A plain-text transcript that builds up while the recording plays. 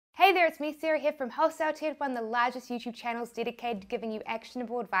Hey there, it's me, Sarah here from Wholesale Ted, one of the largest YouTube channels dedicated to giving you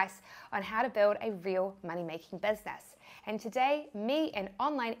actionable advice on how to build a real money-making business. And today, me, an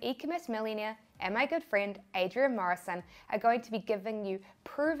online e-commerce millionaire, and my good friend, Adrian Morrison, are going to be giving you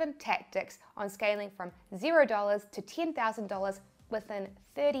proven tactics on scaling from $0 to $10,000 within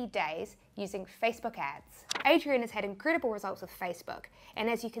 30 days using Facebook ads. Adrian has had incredible results with Facebook, and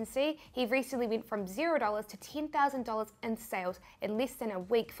as you can see, he recently went from $0 to $10,000 in sales in less than a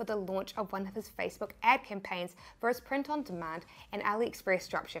week for the launch of one of his Facebook ad campaigns for his print on demand and AliExpress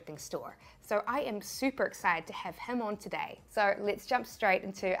dropshipping store. So I am super excited to have him on today. So let's jump straight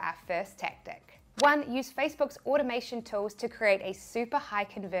into our first tactic. 1. Use Facebook's automation tools to create a super high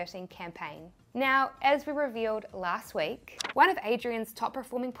converting campaign. Now, as we revealed last week, one of Adrian's top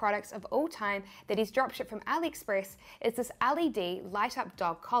performing products of all time that he's dropshipped from AliExpress is this LED light up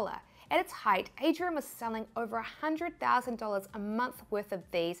dog collar. At its height, Adrian was selling over $100,000 a month worth of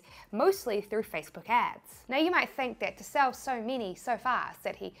these, mostly through Facebook ads. Now you might think that to sell so many so fast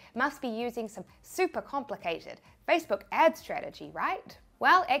that he must be using some super complicated Facebook ad strategy, right?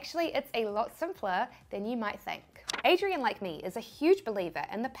 Well, actually, it's a lot simpler than you might think. Adrian, like me, is a huge believer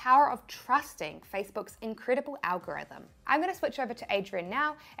in the power of trusting Facebook's incredible algorithm. I'm going to switch over to Adrian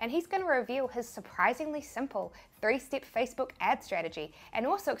now, and he's going to reveal his surprisingly simple 3-step Facebook ad strategy and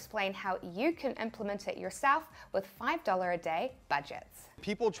also explain how you can implement it yourself with $5 a day budgets.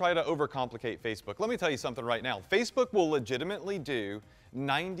 People try to overcomplicate Facebook. Let me tell you something right now. Facebook will legitimately do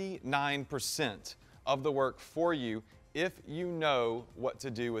 99% of the work for you if you know what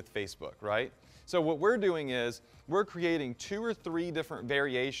to do with Facebook, right? So what we're doing is we're creating 2 or 3 different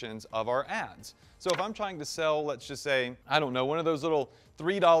variations of our ads. So if I'm trying to sell, let's just say, I don't know, one of those little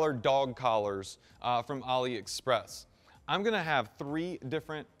 $3 dog collars from AliExpress, I'm gonna have 3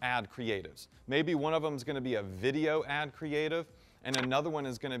 different ad creatives. Maybe one of them is gonna be a video ad creative, and another one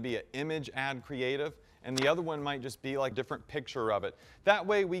is gonna be an image ad creative, and the other one might just be like a different picture of it. That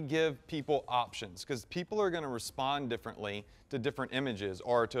way we give people options, because people are going to respond differently to different images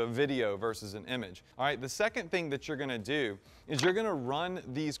or to a video versus an image. All right, the second thing that you're going to do is you're going to run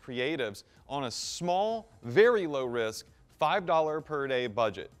these creatives on a small, very low risk, $5 per day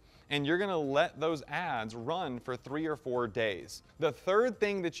budget. And you're going to let those ads run for 3 or 4 days. The third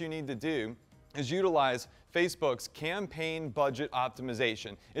thing that you need to do is utilize Facebook's campaign budget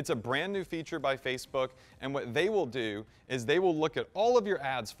optimization. It's a brand new feature by Facebook, and what they will do is they will look at all of your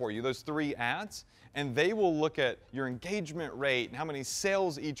ads for you, those 3 ads, and they will look at your engagement rate and how many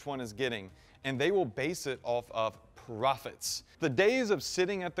sales each one is getting, and they will base it off of profits. The days of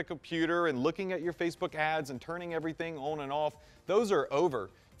sitting at the computer and looking at your Facebook ads and turning everything on and off, those are over.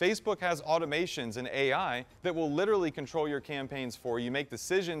 Facebook has automations and AI that will literally control your campaigns for you, make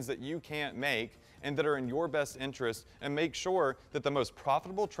decisions that you can't make and that are in your best interest, and make sure that the most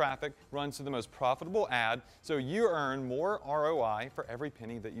profitable traffic runs to the most profitable ad so you earn more ROI for every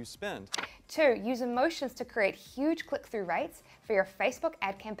penny that you spend. 2. Use emotions to create huge click-through rates for your Facebook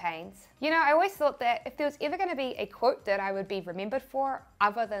ad campaigns. You know, I always thought that if there was ever going to be a quote that I would be remembered for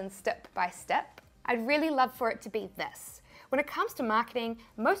other than step by step, I'd really love for it to be this. When it comes to marketing,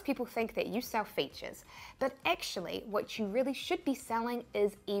 most people think that you sell features, but actually what you really should be selling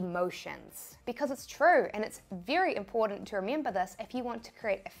is emotions. Because it's true, and it's very important to remember this if you want to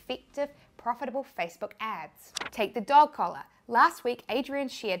create effective, profitable Facebook ads. Take the dog collar. Last week, Adrian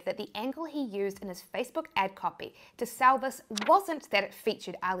shared that the angle he used in his Facebook ad copy to sell this wasn't that it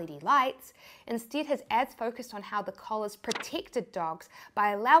featured LED lights. Instead, his ads focused on how the collars protected dogs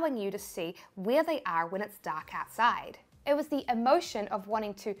by allowing you to see where they are when it's dark outside. It was the emotion of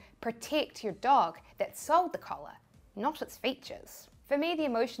wanting to protect your dog that sold the collar, not its features. For me, the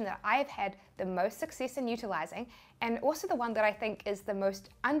emotion that I've had the most success in utilizing, and also the one that I think is the most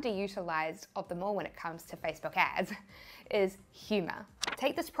underutilized of them all when it comes to Facebook ads, is humor.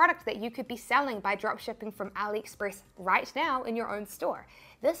 Take this product that you could be selling by dropshipping from AliExpress right now in your own store.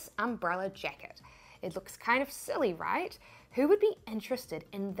 This umbrella jacket. It looks kind of silly, right? Who would be interested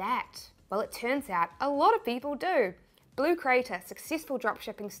in that? Well, it turns out a lot of people do. Blue Creator, a successful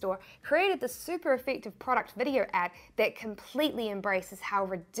dropshipping store, created this super effective product video ad that completely embraces how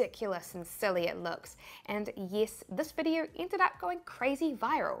ridiculous and silly it looks. And yes, this video ended up going crazy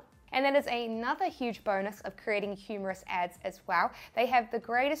viral. And that is another huge bonus of creating humorous ads as well. They have the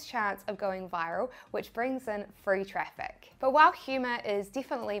greatest chance of going viral, which brings in free traffic. But while humor is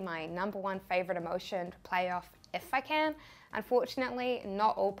definitely my #1 favorite emotion to play off if I can, Unfortunately,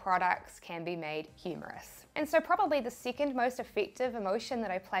 not all products can be made humorous. And so probably the second most effective emotion that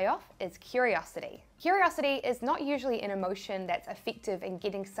I play off is curiosity. Curiosity is not usually an emotion that's effective in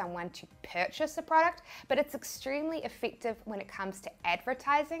getting someone to purchase a product, but it's extremely effective when it comes to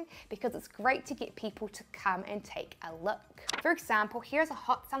advertising because it's great to get people to come and take a look. For example, here's a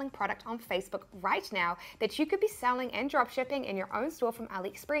hot selling product on Facebook right now that you could be selling and dropshipping in your own store from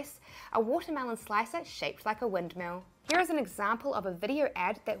AliExpress, a watermelon slicer shaped like a windmill. Here is an example of a video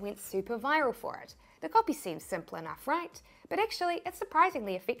ad that went super viral for it. The copy seems simple enough, right? But actually, it's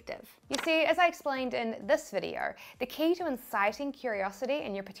surprisingly effective. You see, as I explained in this video, the key to inciting curiosity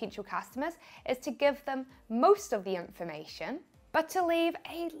in your potential customers is to give them most of the information, but to leave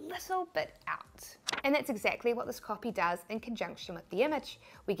a little bit out. And that's exactly what this copy does in conjunction with the image.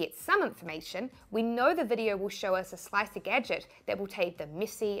 We get some information, we know the video will show us a slicer gadget that will take the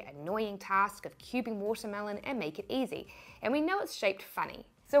messy, annoying task of cubing watermelon and make it easy. And we know it's shaped funny.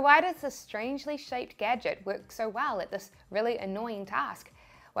 So why does this strangely shaped gadget work so well at this really annoying task?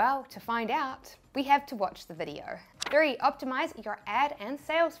 Well, to find out, we have to watch the video. 3. Optimize your ad and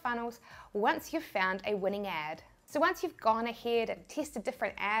sales funnels once you've found a winning ad. So once you've gone ahead and tested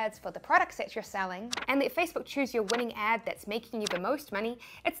different ads for the products that you're selling and let Facebook choose your winning ad that's making you the most money,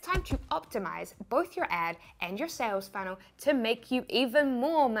 it's time to optimize both your ad and your sales funnel to make you even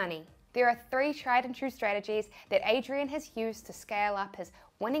more money. There are 3 tried and true strategies that Adrian has used to scale up his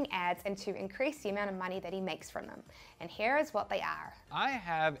winning ads and to increase the amount of money that he makes from them. And here is what they are. I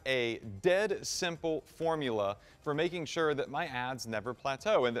have a dead simple formula for making sure that my ads never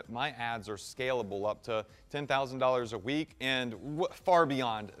plateau and that my ads are scalable up to $10,000 a week and far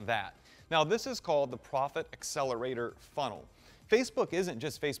beyond that. Now, this is called the Profit Accelerator Funnel. Facebook isn't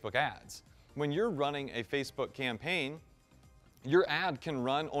just Facebook ads. When you're running a Facebook campaign, your ad can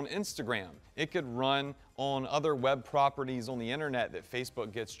run on Instagram. It could run on other web properties on the internet that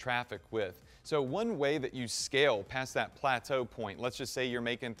Facebook gets traffic with. So one way that you scale past that plateau point, let's just say you're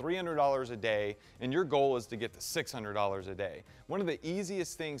making $300 a day and your goal is to get to $600 a day. One of the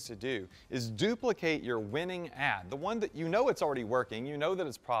easiest things to do is duplicate your winning ad, the one that you know it's already working, you know that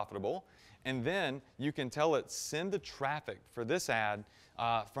it's profitable, and then you can tell it send the traffic for this ad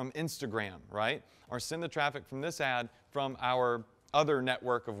from Instagram, right? Or send the traffic from this ad from our other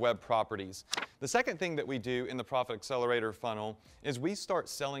network of web properties. The second thing that we do in the Profit Accelerator funnel is we start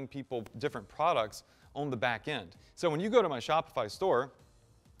selling people different products on the back end. So when you go to my Shopify store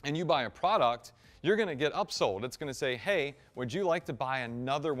and you buy a product, you're going to get upsold. It's going to say, hey, would you like to buy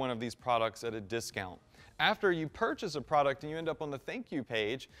another one of these products at a discount? After you purchase a product and you end up on the thank you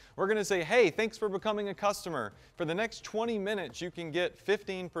page, we're going to say, hey, thanks for becoming a customer. For the next 20 minutes, you can get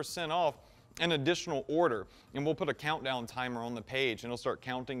 15% off an additional order. And we'll put a countdown timer on the page and it'll start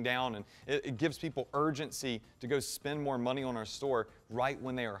counting down, and it gives people urgency to go spend more money on our store right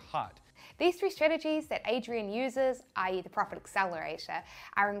when they are hot. These 3 strategies that Adrian uses, i.e. the Profit Accelerator,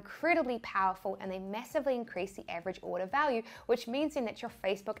 are incredibly powerful and they massively increase the average order value, which means then that your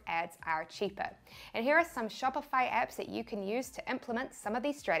Facebook ads are cheaper. And here are some Shopify apps that you can use to implement some of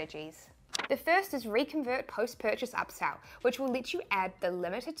these strategies. The first is Reconvert Post-Purchase Upsell, which will let you add the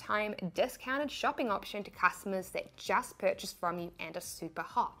limited time discounted shopping option to customers that just purchased from you and are super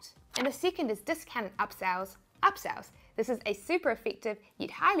hot. And the second is Discounted Upsells. This is a super effective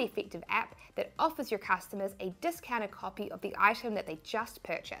yet highly effective app that offers your customers a discounted copy of the item that they just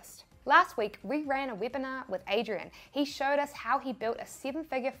purchased. Last week, we ran a webinar with Adrian. He showed us how he built a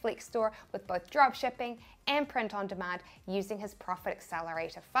 7-figure flex store with both dropshipping and print on demand using his Profit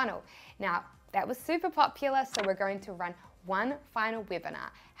Accelerator funnel. Now, that was super popular, so we're going to run one final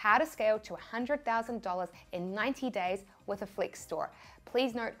webinar, how to scale to $100,000 in 90 days with a flex store.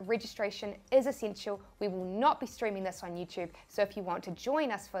 Please note, registration is essential. We will not be streaming this on YouTube, so if you want to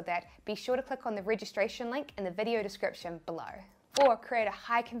join us for that, be sure to click on the registration link in the video description below. Or create a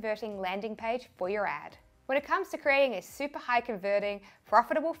high converting landing page for your ad. When it comes to creating a super high converting,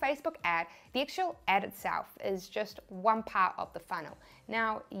 profitable Facebook ad, the actual ad itself is just one part of the funnel.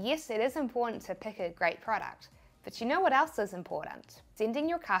 Now, yes, it is important to pick a great product, but you know what else is important? Sending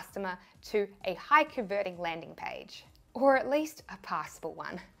your customer to a high converting landing page, or at least a passable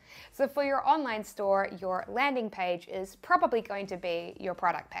one. So for your online store, your landing page is probably going to be your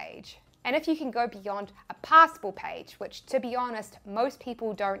product page. And if you can go beyond a passable page, which to be honest, most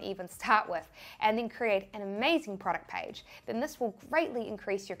people don't even start with, and then create an amazing product page, then this will greatly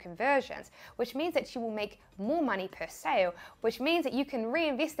increase your conversions, which means that you will make more money per sale, which means that you can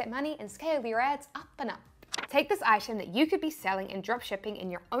reinvest that money and scale your ads up and up. Take this item that you could be selling and drop shipping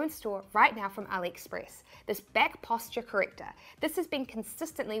in your own store right now from AliExpress, this back posture corrector. This has been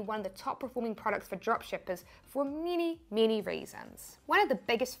consistently one of the top performing products for drop shippers for many, many reasons. One of the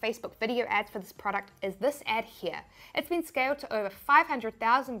biggest Facebook video ads for this product is this ad here. It's been scaled to over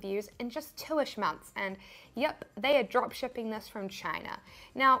 500,000 views in just 2-ish months, and yep, they are drop shipping this from China.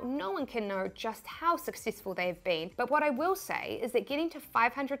 Now, no one can know just how successful they've been, but what I will say is that getting to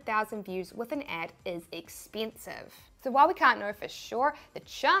 500,000 views with an ad is expensive. So while we can't know for sure, the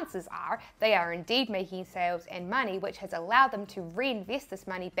chances are they are indeed making sales and money, which has allowed them to reinvest this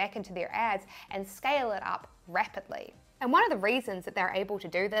money back into their ads and scale it up rapidly. And one of the reasons that they're able to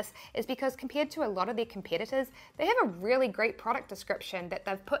do this is because compared to a lot of their competitors, they have a really great product description that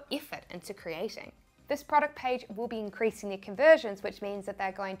they've put effort into creating. This product page will be increasing their conversions, which means that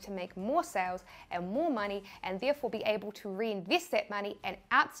they're going to make more sales and more money, and therefore be able to reinvest that money and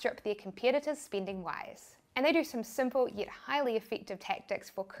outstrip their competitors spending wise. And they do some simple yet highly effective tactics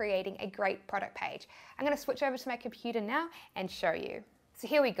for creating a great product page. I'm going to switch over to my computer now and show you. So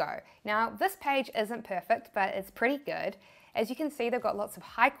here we go. Now this page isn't perfect, but it's pretty good. As you can see, they've got lots of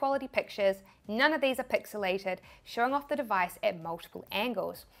high quality pictures. None of these are pixelated, showing off the device at multiple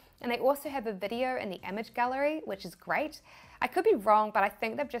angles. And they also have a video in the image gallery, which is great. I could be wrong, but I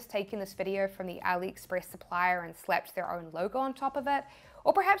think they've just taken this video from the AliExpress supplier and slapped their own logo on top of it.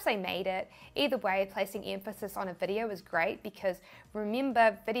 Or perhaps they made it. Either way, placing emphasis on a video is great because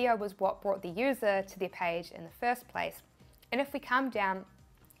remember, video was what brought the user to their page in the first place. And if we come down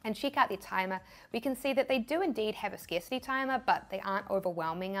and check out their timer, we can see that they do indeed have a scarcity timer, but they aren't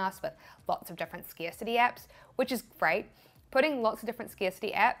overwhelming us with lots of different scarcity apps, which is great. Putting lots of different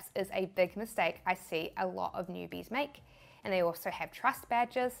scarcity apps is a big mistake I see a lot of newbies make. And they also have trust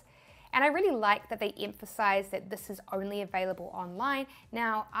badges. And I really like that they emphasize that this is only available online.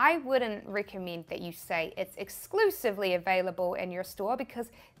 Now, I wouldn't recommend that you say it's exclusively available in your store because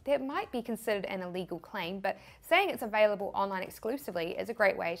that might be considered an illegal claim, but saying it's available online exclusively is a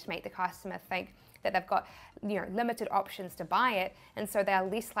great way to make the customer think that they've got limited options to buy it, and so they're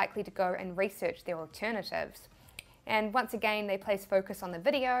less likely to go and research their alternatives. And once again, they place focus on the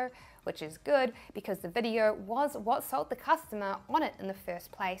video, which is good because the video was what sold the customer on it in the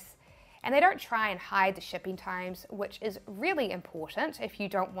first place. And they don't try and hide the shipping times, which is really important if you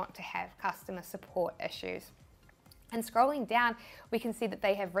don't want to have customer support issues. And scrolling down, we can see that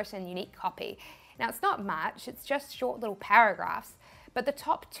they have written unique copy. Now it's not much, it's just short little paragraphs, but the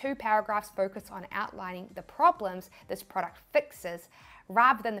top 2 paragraphs focus on outlining the problems this product fixes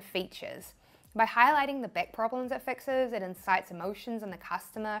rather than the features. By highlighting the back problems it fixes, it incites emotions in the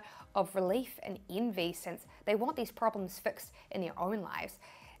customer of relief and envy since they want these problems fixed in their own lives.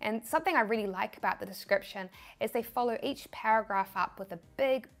 And something I really like about the description is they follow each paragraph up with a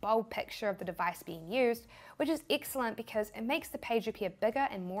big, bold picture of the device being used, which is excellent because it makes the page appear bigger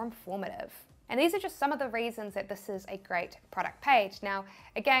and more informative. And these are just some of the reasons that this is a great product page. Now,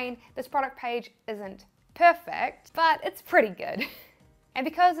 again, this product page isn't perfect, but it's pretty good. And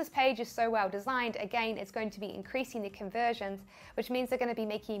because this page is so well designed, again, it's going to be increasing the conversions, which means they're going to be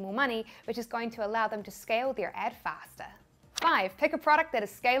making more money, which is going to allow them to scale their ad faster. 5, pick a product that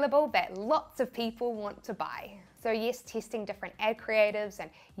is scalable that lots of people want to buy. So yes, testing different ad creatives and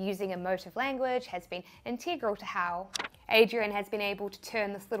using emotive language has been integral to how Adrian has been able to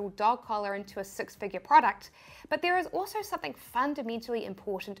turn this little dog collar into a 6-figure product. But there is also something fundamentally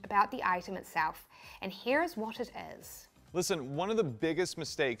important about the item itself, and here is what it is. Listen, one of the biggest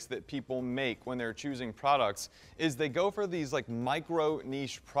mistakes that people make when they're choosing products is they go for these like micro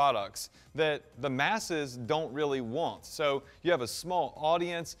niche products that the masses don't really want. So you have a small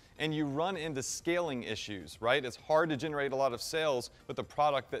audience and you run into scaling issues, right? It's hard to generate a lot of sales with a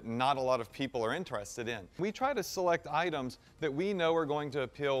product that not a lot of people are interested in. We try to select items that we know are going to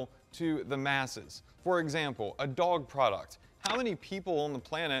appeal to the masses. For example, a dog product. How many people on the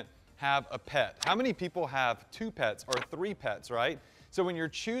planet have a pet? How many people have 2 pets or 3 pets, right? So when you're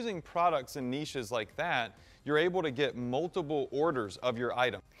choosing products in niches like that, you're able to get multiple orders of your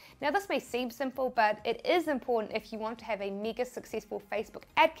item. Now this may seem simple, but it is important if you want to have a mega successful Facebook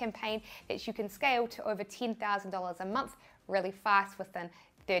ad campaign that you can scale to over $10,000 a month really fast within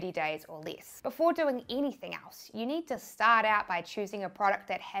 30 days or less. Before doing anything else, you need to start out by choosing a product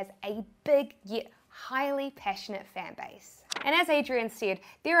that has a big yet highly passionate fan base. And as Adrian said,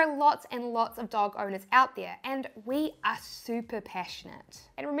 there are lots and lots of dog owners out there, and we are super passionate.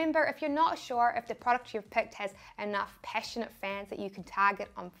 And remember, if you're not sure if the product you've picked has enough passionate fans that you can target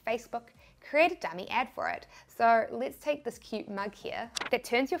on Facebook, create a dummy ad for it. So let's take this cute mug here that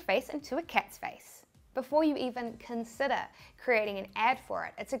turns your face into a cat's face. before you even consider creating an ad for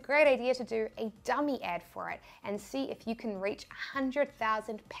it. It's a great idea to do a dummy ad for it and see if you can reach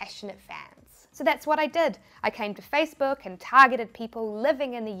 100,000 passionate fans. So that's what I did. I came to Facebook and targeted people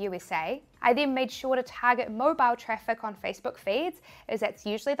living in the USA. I then made sure to target mobile traffic on Facebook feeds, as that's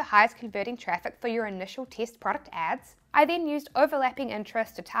usually the highest converting traffic for your initial test product ads. I then used overlapping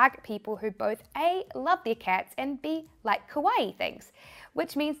interests to target people who both A, love their cats, and B, like kawaii things,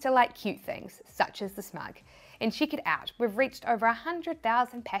 which means to like cute things, such as this mug. And check it out, we've reached over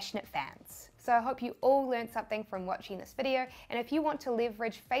 100,000 passionate fans. So I hope you all learned something from watching this video, and if you want to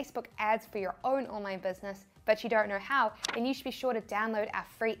leverage Facebook ads for your own online business, but you don't know how, then you should be sure to download our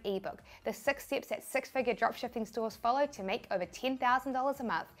free ebook, The 6 Steps that Six-Figure Dropshipping Stores Follow to Make Over $10,000 a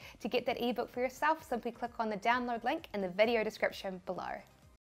Month. To get that ebook for yourself, simply click on the download link in the video description below.